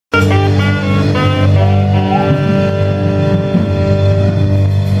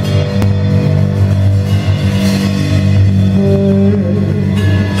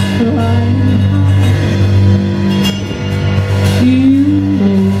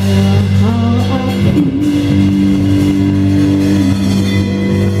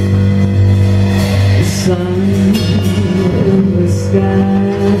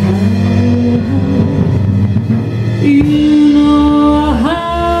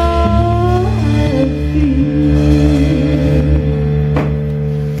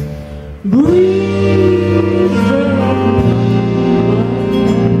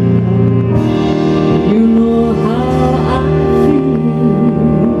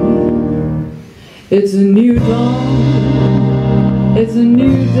It's a new dawn, it's a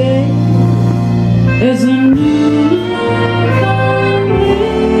new day, it's a new life for me.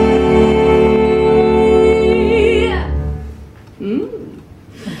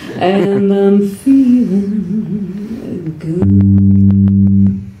 And I'm feeling good.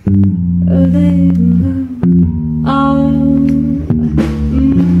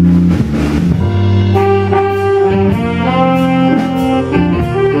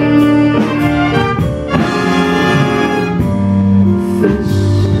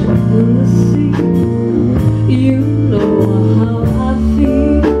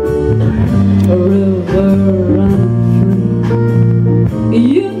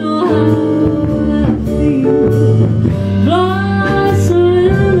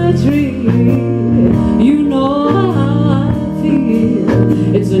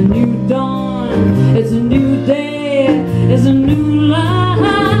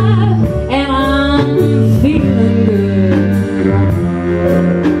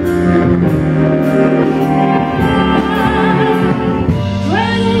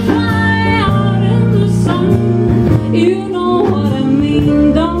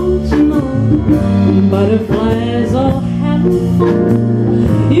 Butterflies all having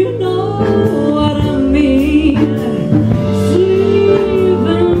fun, you know what I mean. Sleep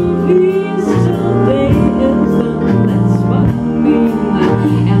in peace till day is done, that's what I mean.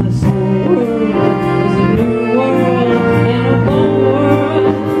 And this whole world is a new world and a whole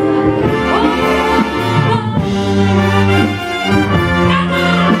world.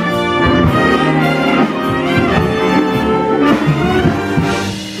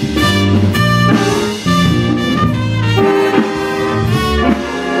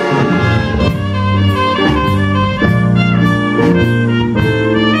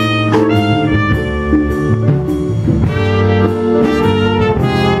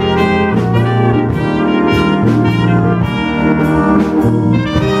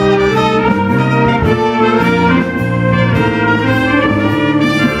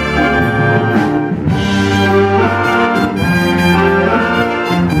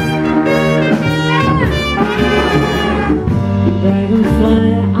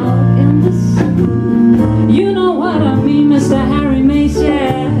 Dragonfly out in the sun, you know what I mean, Mr. Harry Mace,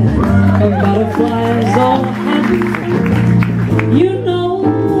 yeah. Butterflies all having fun, you know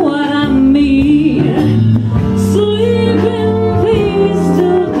what I mean. Sleep in peace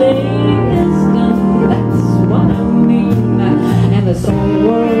till day is done, that's what I mean. And this whole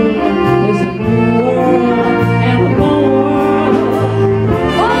world is a new world and a whole world.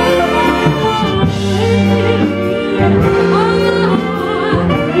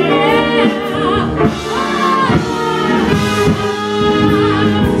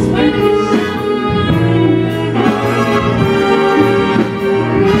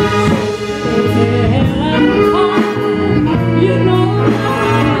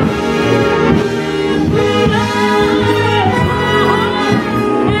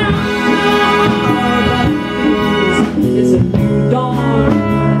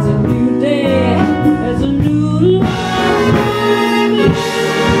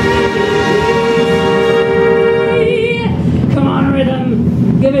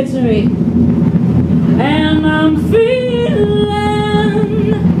 Give it to me. And I'm feeling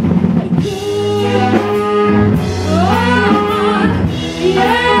good. Oh,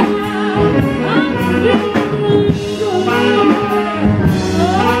 yeah. I'm feeling good. Oh,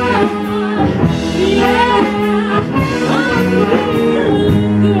 yeah. I'm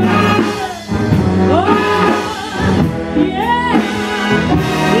feeling good. Oh, yeah.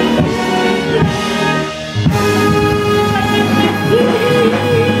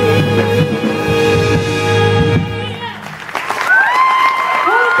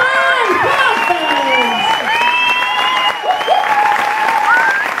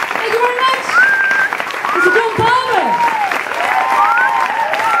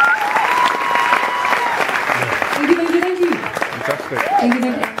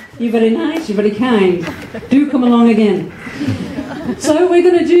 You're very nice, you're very kind. Do come along again. So we're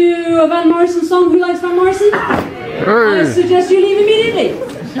going to do a Van Morrison song. Who likes Van Morrison? I suggest you leave immediately.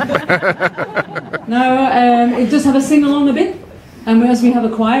 No, it does have a sing-along a bit. And as we have a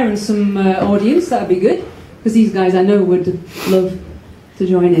choir and some audience, that would be good. Because these guys I know would love to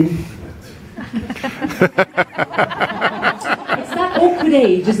join in. It's that awkward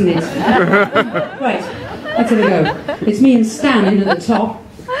age, isn't it? Right, let's have a go. It's me and Stan in at the top.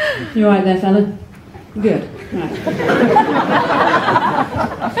 You all right there, fella? Good. Right.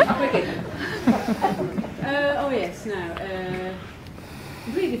 Wicked. Oh yes, now,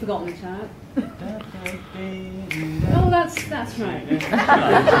 completely forgotten the chart. Oh, that's right.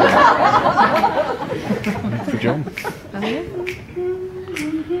 For John.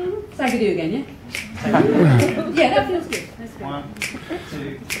 So I could do again, yeah? Yeah, that feels good. That's good. 1,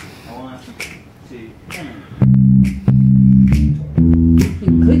 2, 1, 2, 10. You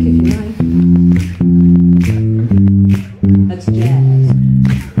can click if you like. That's jazz.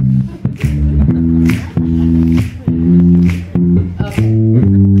 Okay.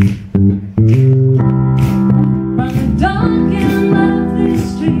 From the dark end of this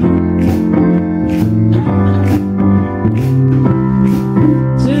street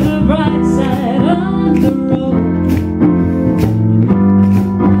to the bright side of the road,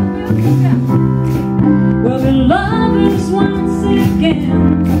 we'll be lovers once again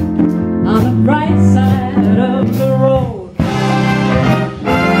on the bright side of the road.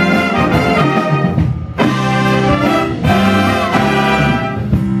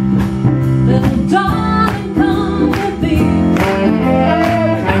 Little darling, come with me.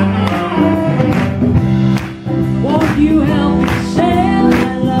 Won't you help me share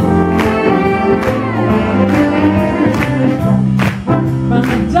my love? From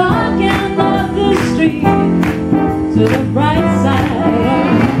the dark end of the street to the bright side of the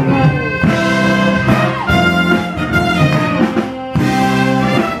road.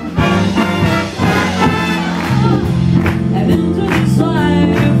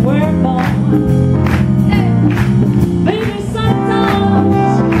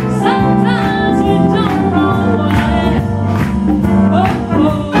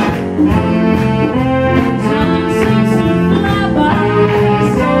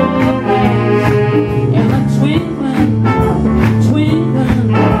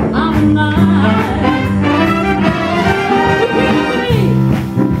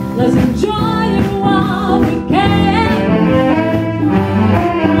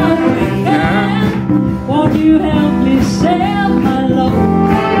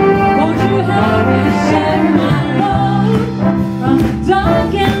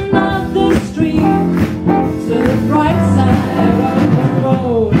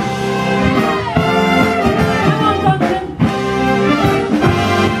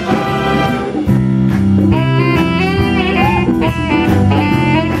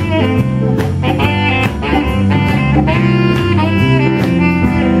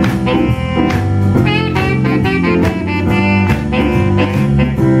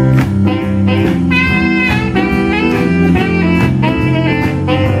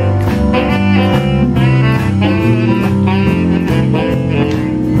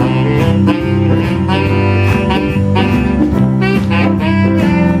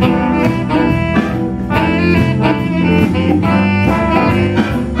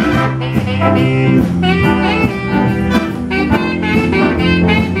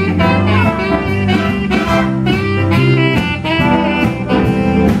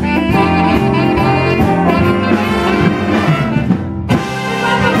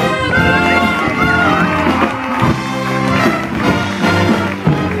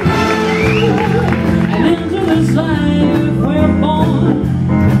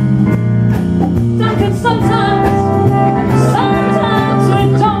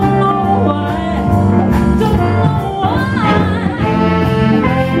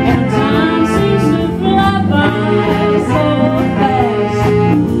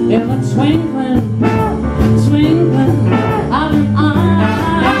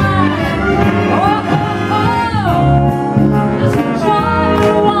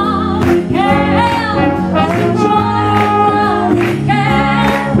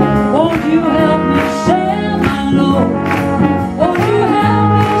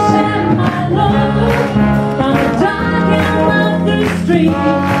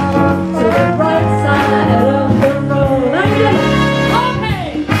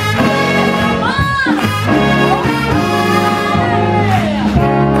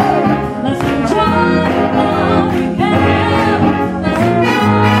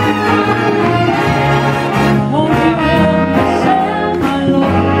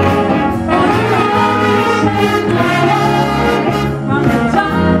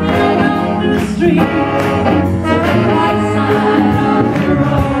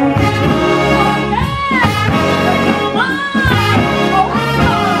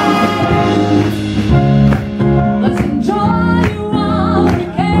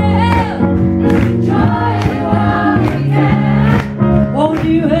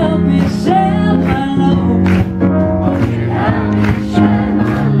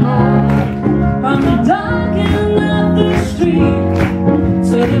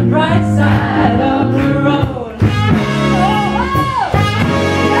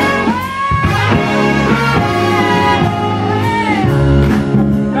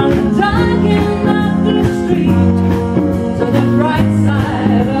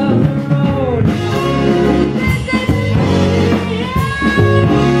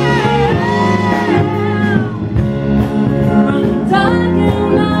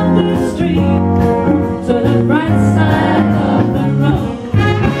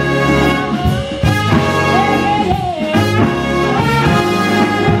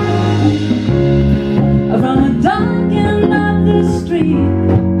 sleep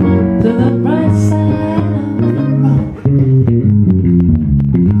to the bright side of the road.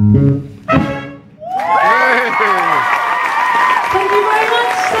 Thank you very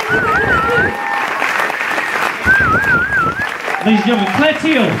much. Ladies and gentlemen, Clare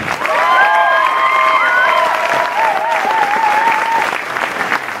Teal.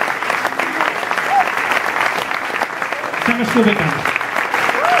 Sandbach School Big Band.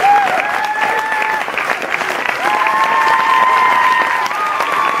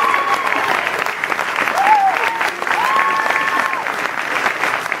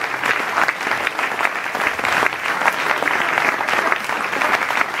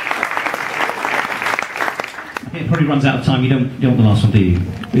 It probably runs out of time. You don't want the last one, do you?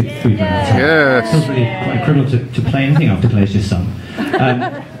 We've run out of time. Yes. It feels really quite criminal to play anything after Claire's just sung.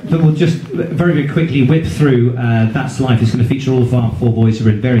 But we'll just very, very quickly whip through That's Life. It's going to feature all of our 4 boys who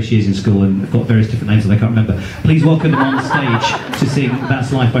are in various years in school and have got various different names that I can't remember. Please welcome them on the stage to sing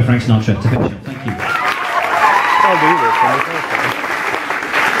That's Life by Frank Sinatra. To finish up. Thank you. I'll do this.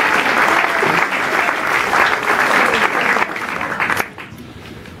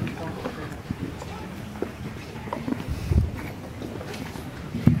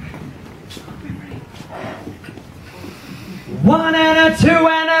 One and a two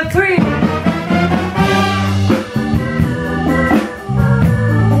and a three.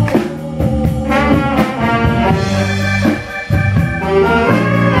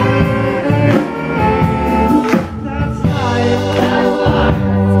 That's life.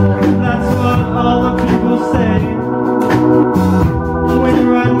 That's what all the people say. When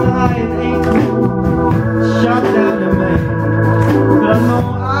you're alive, ain't shot down in May. But I know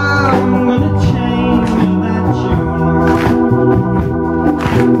I'm gonna change that tune.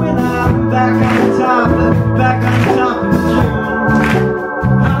 When I'm back on top of June,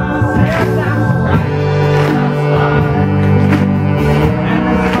 I said that's right, that's fine. And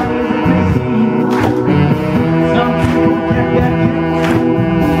as funny as it may seem, some people can get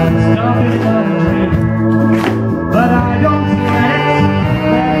stuck in another dream. But I don't let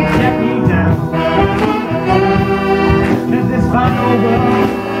it get me down. 'Cause this final world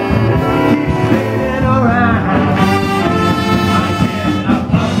keeps spinning around.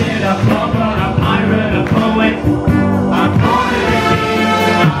 A pauper, a pirate, a poet. I'm born in the king.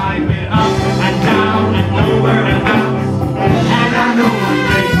 I've been up and down and nowhere and out. And I know one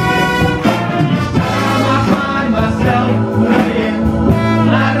thing. Each time I find myself laying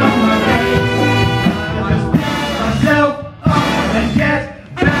flat on my face, I just pick myself up and get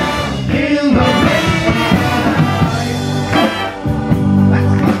back in the race.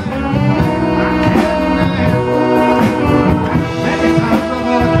 That's life. Many times I'm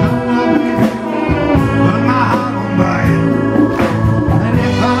gonna but my heart won't buy it. And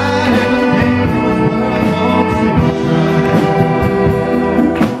if I ever think it was worth more to try,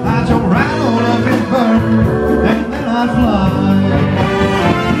 I jump right on up and burn, and then I fly.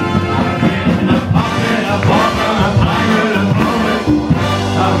 I've been a puppet, a pauper, a pirate, a poet.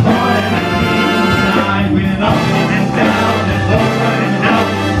 I'm born in the king's. I've been up and down and over and out.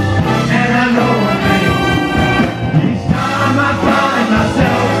 And I know one thing. Each time I find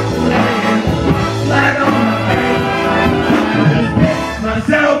myself laying flat on my face, I just pick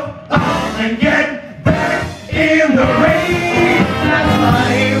myself up and get back in the race. That's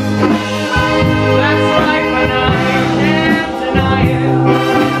life. That's life, and I can't deny it.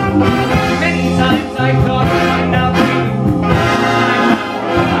 Many times I thought I'm not free. I'm not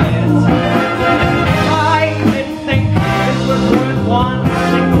quiet. I didn't think this was worth one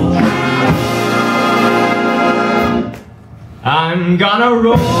single try. I'm gonna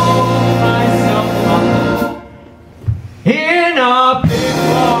roll myself up in a big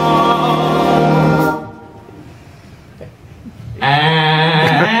ball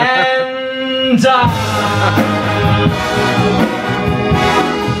and die.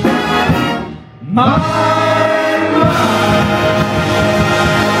 My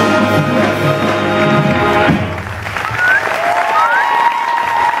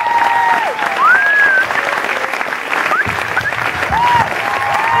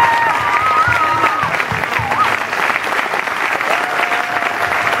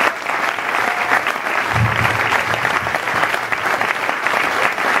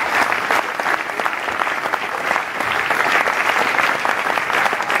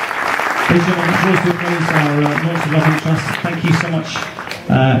Ladies and gentlemen, before we close our Nights of Lovely Trust, thank you so much,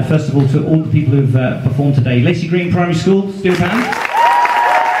 first of all, to all the people who've performed today. Lacey Green Primary School, steel band.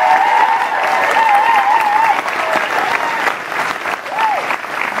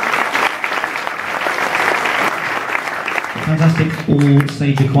 Fantastic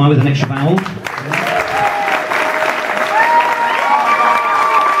all-stage choir with an extra vowel.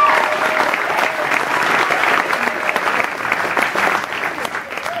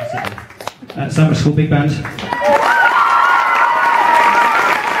 Sandbach School Big Band. She's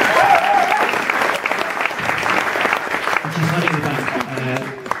hiding in the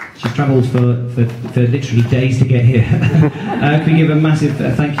back. She's travelled for literally days to get here. Can we give a massive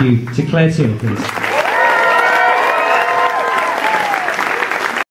thank you to Clare Teal, please?